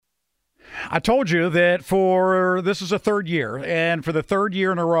I told you that this is a third year, and for the third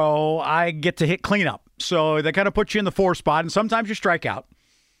year in a row, I get to hit cleanup. So they kind of put you in the 4 spot, and sometimes you strike out,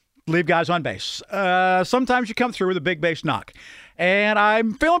 leave guys on base. Sometimes you come through with a big base knock. And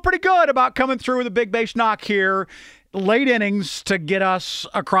I'm feeling pretty good about coming through with a big base knock here, late innings, to get us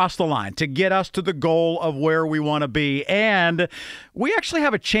across the line, to get us to the goal of where we want to be. And we actually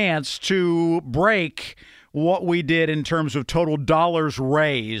have a chance to break what we did in terms of total dollars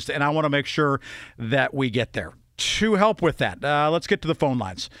raised, and I want to make sure that we get there. To help with that, let's get to the phone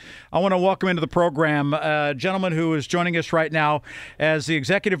lines. I want to welcome into the program a gentleman who is joining us right now as the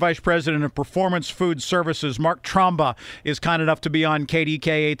Executive Vice President of Performance Food Services. Mark Tromba is kind enough to be on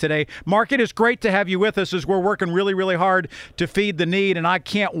KDKA today. Mark, it is great to have you with us as we're working really, really hard to feed the need, and I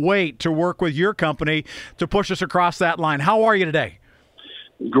can't wait to work with your company to push us across that line. How are you today?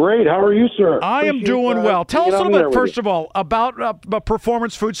 Great. How are you, sir? I am doing well. Tell us a little bit, first of all, about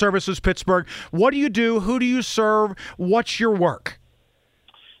Performance Food Services Pittsburgh. What do you do? Who do you serve? What's your work?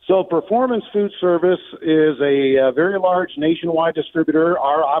 So Performance Food Service is a very large nationwide distributor.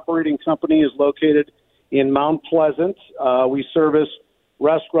 Our operating company is located in Mount Pleasant. We service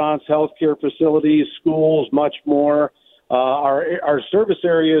restaurants, healthcare facilities, schools, much more. Our service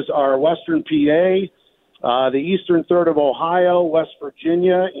areas are Western PA, the eastern third of Ohio, West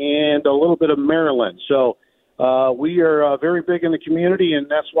Virginia, and a little bit of Maryland. So we are very big in the community, and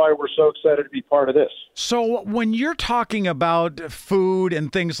that's why we're so excited to be part of this. So when you're talking about food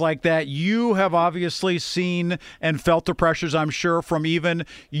and things like that, you have obviously seen and felt the pressures, I'm sure, from even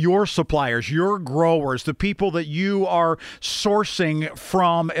your suppliers, your growers, the people that you are sourcing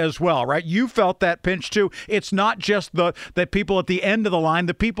from as well, right? You felt that pinch too. It's not just the people at the end of the line.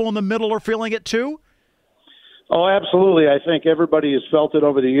 The people in the middle are feeling it too? Oh, absolutely. I think everybody has felt it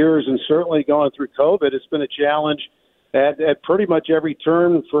over the years, and certainly going through COVID, it's been a challenge at pretty much every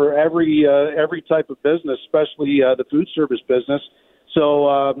turn for every type of business, especially the food service business.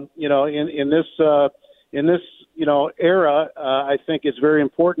 So, in this era, I think it's very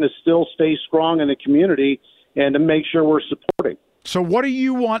important to still stay strong in the community and to make sure we're supporting. So what do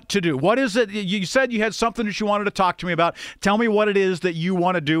you want to do? What is it? You said you had something that you wanted to talk to me about. Tell me what it is that you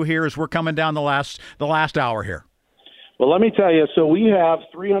want to do here as we're coming down the last hour here. Well, let me tell you. So we have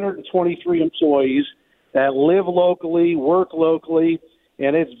 323 employees that live locally, work locally,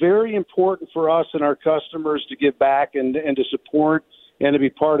 and it's very important for us and our customers to give back and to support and to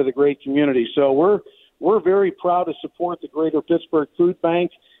be part of the great community. So we're very proud to support the Greater Pittsburgh Food Bank.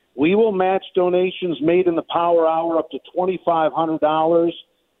 We will match donations made in the Power Hour up to $2,500.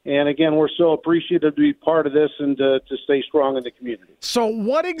 And again, we're so appreciative to be part of this and to stay strong in the community. So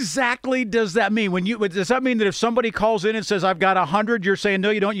what exactly does that mean? Does that mean that if somebody calls in and says, I've got 100, you're saying, no,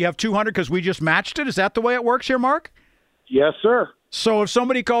 you don't, you have 200 because we just matched it? Is that the way it works here, Mark? Yes, sir. So if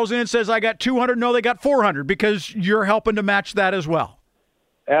somebody calls in and says, I got 200, no, they got 400 because you're helping to match that as well.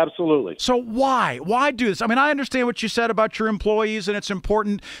 Absolutely. So why? Why do this? I mean, I understand what you said about your employees, and it's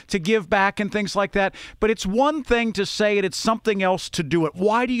important to give back and things like that. But it's one thing to say it. It's something else to do it.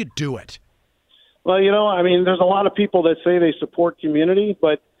 Why do you do it? Well, there's a lot of people that say they support community,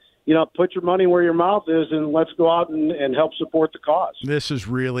 but, put your money where your mouth is and let's go out and help support the cause. This is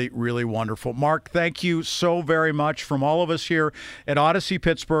really, really wonderful. Mark, thank you so very much from all of us here at Odyssey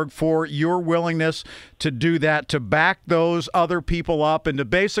Pittsburgh for your willingness to do that, to back those other people up and to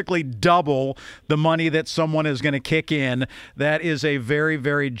basically double the money that someone is going to kick in. That is a very,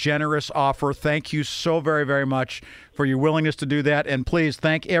 very generous offer. Thank you so very, very much for your willingness to do that. And please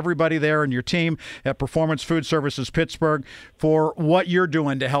thank everybody there and your team at Performance Food Services Pittsburgh for what you're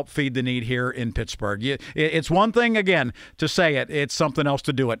doing to help feed the need here in Pittsburgh. It's one thing, again, to say it. It's something else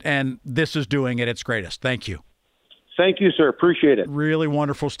to do it. And this is doing it its greatest. Thank you. Thank you, sir. Appreciate it. Really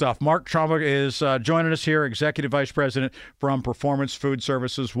wonderful stuff. Mark Tromba is joining us here, Executive Vice President from Performance Food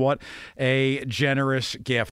Services. What a generous gift.